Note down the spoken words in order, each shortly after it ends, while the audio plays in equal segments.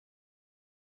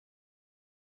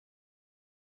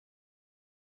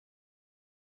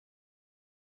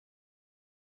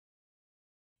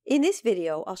In this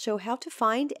video, I'll show how to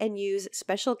find and use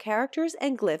special characters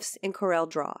and glyphs in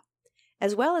CorelDRAW,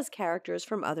 as well as characters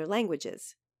from other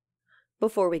languages.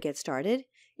 Before we get started,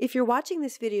 if you're watching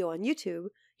this video on YouTube,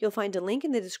 you'll find a link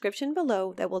in the description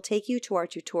below that will take you to our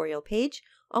tutorial page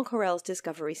on Corel's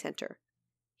Discovery Center.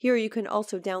 Here you can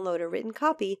also download a written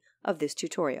copy of this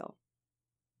tutorial.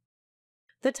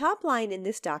 The top line in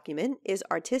this document is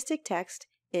artistic text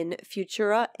in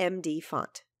Futura MD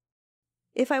font.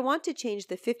 If I want to change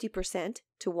the 50%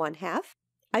 to 1/2,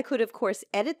 I could of course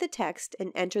edit the text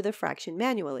and enter the fraction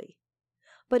manually.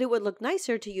 But it would look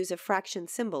nicer to use a fraction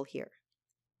symbol here.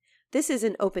 This is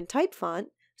an OpenType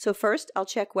font, so first I'll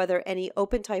check whether any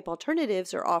OpenType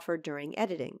alternatives are offered during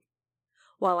editing.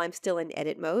 While I'm still in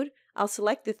edit mode, I'll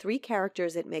select the 3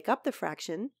 characters that make up the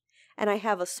fraction, and I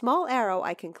have a small arrow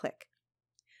I can click.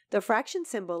 The fraction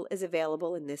symbol is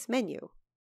available in this menu.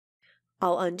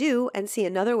 I'll undo and see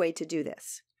another way to do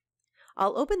this.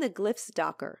 I'll open the Glyphs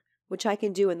Docker, which I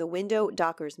can do in the Window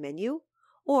Dockers menu,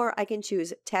 or I can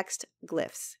choose Text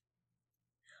Glyphs.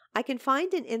 I can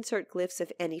find and insert glyphs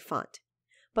of any font,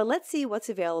 but let's see what's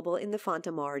available in the font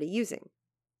I'm already using.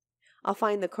 I'll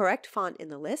find the correct font in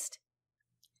the list,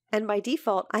 and by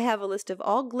default I have a list of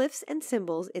all glyphs and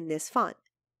symbols in this font.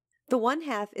 The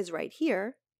 1/2 is right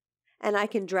here, and I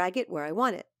can drag it where I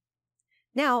want it.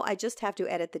 Now I just have to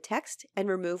edit the text and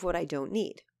remove what I don't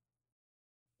need.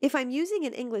 If I'm using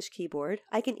an English keyboard,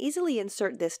 I can easily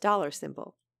insert this $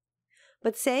 symbol.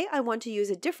 But say I want to use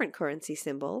a different currency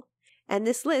symbol, and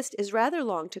this list is rather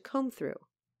long to comb through.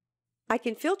 I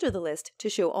can filter the list to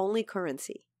show only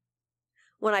currency.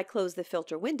 When I close the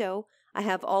filter window, I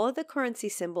have all of the currency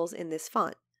symbols in this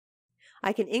font.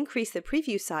 I can increase the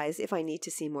preview size if I need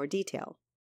to see more detail.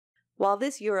 While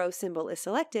this euro symbol is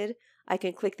selected, I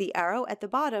can click the arrow at the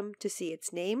bottom to see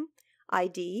its name,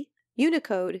 ID,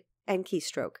 Unicode, and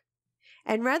keystroke.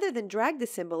 And rather than drag the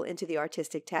symbol into the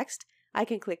artistic text, I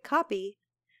can click Copy,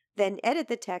 then edit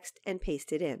the text and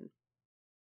paste it in.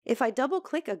 If I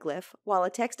double-click a glyph while a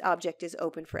text object is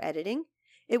open for editing,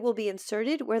 it will be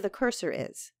inserted where the cursor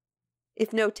is.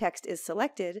 If no text is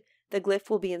selected, the glyph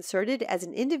will be inserted as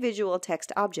an individual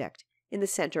text object in the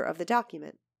center of the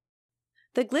document.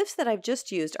 The glyphs that I've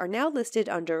just used are now listed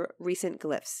under Recent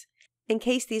Glyphs, in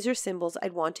case these are symbols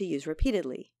I'd want to use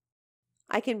repeatedly.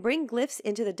 I can bring glyphs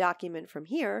into the document from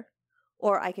here,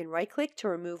 or I can right-click to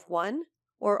remove one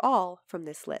or all from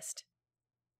this list.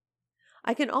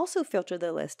 I can also filter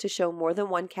the list to show more than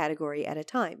one category at a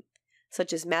time,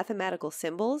 such as mathematical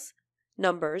symbols,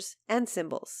 numbers, and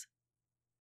symbols.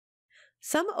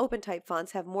 Some OpenType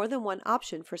fonts have more than one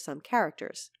option for some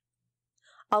characters.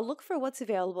 I'll look for what's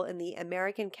available in the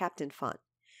American Captain font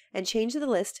and change the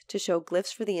list to show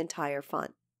glyphs for the entire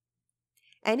font.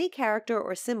 Any character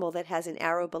or symbol that has an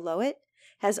arrow below it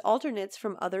has alternates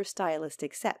from other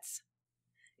stylistic sets.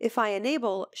 If I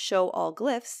enable Show All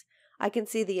Glyphs, I can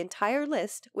see the entire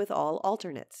list with all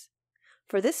alternates.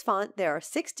 For this font, there are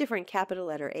 6 different capital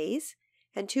letter A's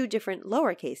and 2 different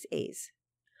lowercase a's.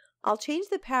 I'll change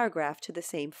the paragraph to the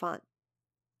same font.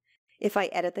 If I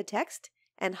edit the text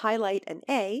and highlight an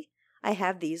A, I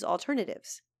have these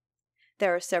alternatives.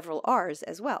 There are several R's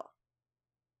as well.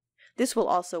 This will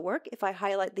also work if I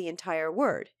highlight the entire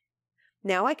word.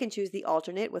 Now I can choose the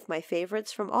alternate with my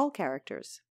favorites from all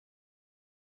characters.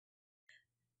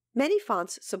 Many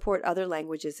fonts support other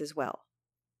languages as well.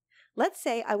 Let's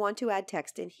say I want to add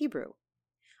text in Hebrew.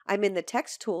 I'm in the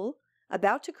Text tool,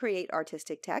 about to create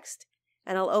artistic text,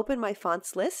 and I'll open my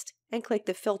fonts list and click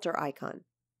the filter icon.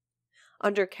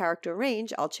 Under Character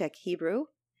Range, I'll check Hebrew,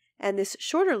 and this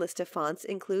shorter list of fonts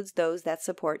includes those that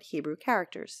support Hebrew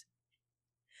characters.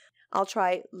 I'll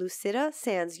try Lucida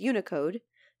Sans Unicode,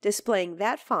 displaying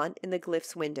that font in the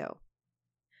Glyphs window.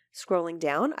 Scrolling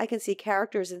down, I can see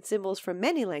characters and symbols from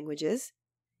many languages,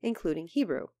 including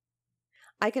Hebrew.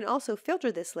 I can also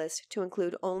filter this list to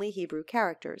include only Hebrew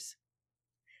characters.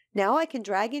 Now I can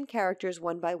drag in characters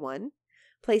one by one,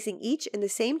 placing each in the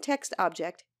same text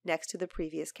object next to the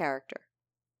previous character.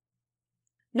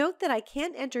 Note that I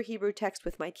can't enter Hebrew text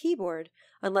with my keyboard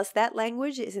unless that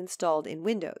language is installed in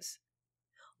Windows.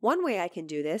 One way I can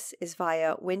do this is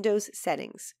via Windows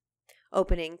Settings,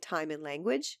 opening Time and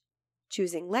Language,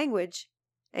 choosing Language,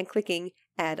 and clicking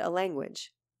Add a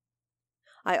Language.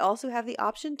 I also have the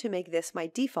option to make this my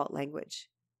default language.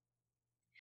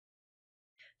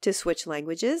 To switch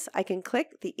languages, I can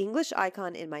click the English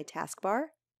icon in my taskbar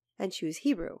and choose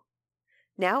Hebrew.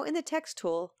 Now in the Text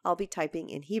tool, I'll be typing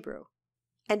in Hebrew.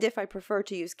 And if I prefer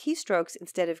to use keystrokes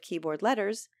instead of keyboard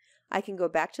letters, I can go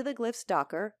back to the Glyphs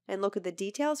Docker and look at the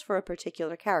details for a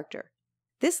particular character.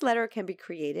 This letter can be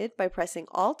created by pressing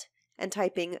Alt and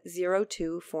typing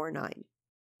 0249.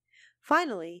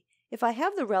 Finally, if I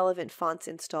have the relevant fonts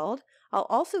installed, I'll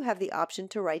also have the option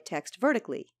to write text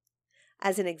vertically.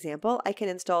 As an example, I can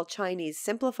install Chinese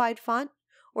Simplified font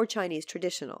or Chinese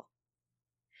Traditional.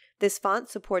 This font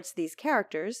supports these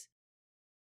characters,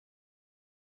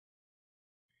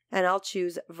 and I'll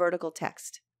choose Vertical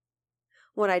Text.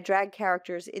 When I drag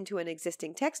characters into an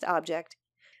existing text object,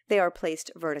 they are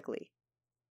placed vertically.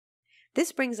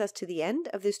 This brings us to the end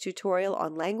of this tutorial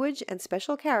on language and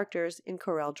special characters in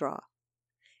CorelDRAW.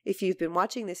 If you've been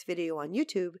watching this video on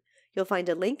YouTube, you'll find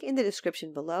a link in the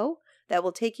description below that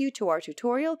will take you to our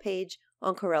tutorial page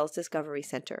on Corel's Discovery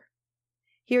Center.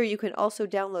 Here you can also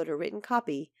download a written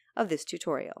copy of this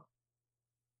tutorial.